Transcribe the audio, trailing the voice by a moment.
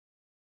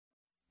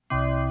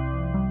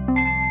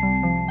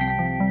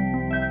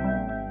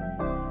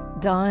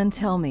Don,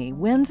 tell me,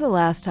 when's the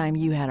last time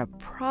you had a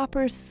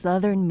proper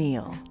Southern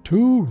meal?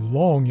 Too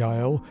long,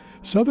 Yael.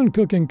 Southern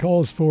cooking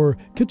calls for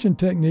kitchen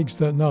techniques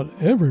that not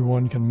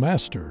everyone can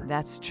master.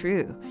 That's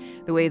true.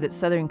 The way that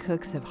Southern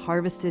cooks have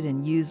harvested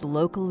and used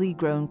locally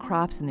grown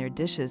crops in their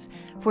dishes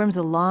forms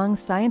a long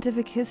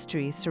scientific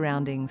history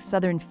surrounding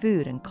Southern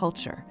food and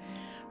culture.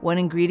 One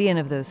ingredient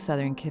of those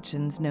Southern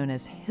kitchens, known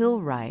as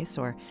hill rice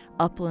or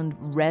upland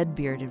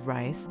red-bearded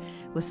rice,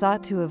 was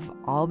thought to have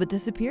all but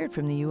disappeared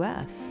from the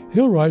U.S.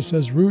 Hill rice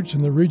has roots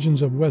in the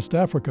regions of West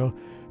Africa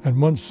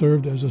and once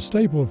served as a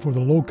staple for the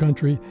Low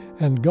Country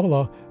and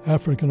Gullah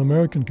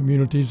African-American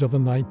communities of the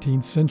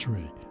 19th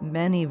century.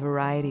 Many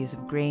varieties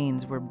of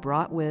grains were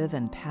brought with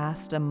and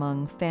passed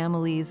among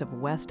families of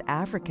West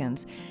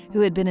Africans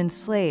who had been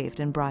enslaved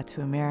and brought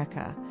to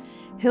America.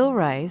 Hill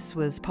rice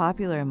was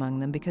popular among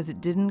them because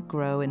it didn't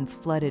grow in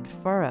flooded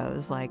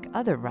furrows like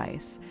other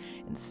rice.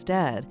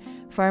 Instead,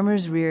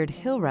 farmers reared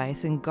hill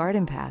rice in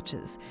garden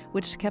patches,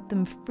 which kept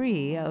them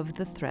free of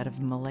the threat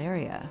of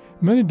malaria.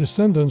 Many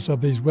descendants of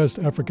these West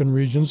African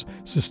regions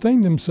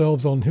sustained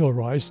themselves on hill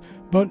rice,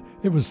 but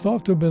it was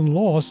thought to have been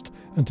lost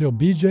until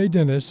B.J.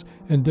 Dennis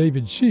and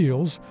David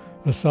Shields,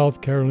 a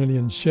South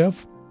Carolinian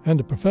chef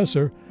and a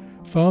professor,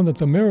 found that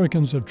the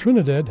Americans of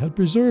Trinidad had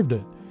preserved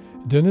it.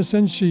 Dennis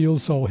and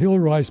Shields saw hill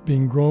rice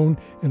being grown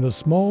in a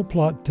small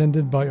plot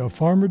tended by a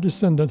farmer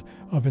descendant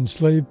of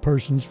enslaved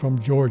persons from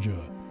Georgia.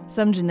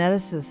 Some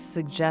geneticists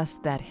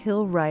suggest that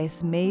hill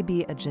rice may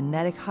be a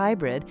genetic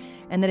hybrid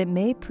and that it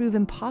may prove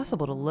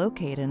impossible to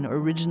locate an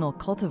original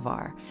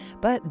cultivar.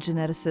 But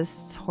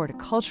geneticists,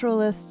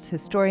 horticulturalists,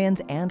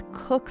 historians, and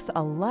cooks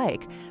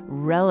alike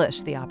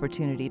relish the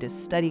opportunity to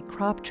study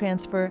crop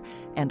transfer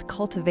and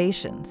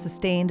cultivation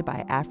sustained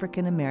by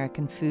African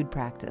American food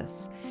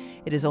practice.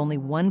 It is only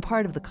one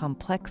part of the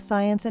complex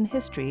science and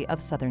history of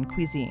Southern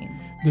cuisine.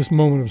 This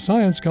moment of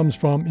science comes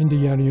from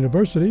Indiana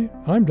University.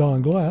 I'm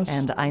Don Glass.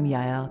 And I'm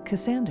Yael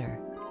Cassander.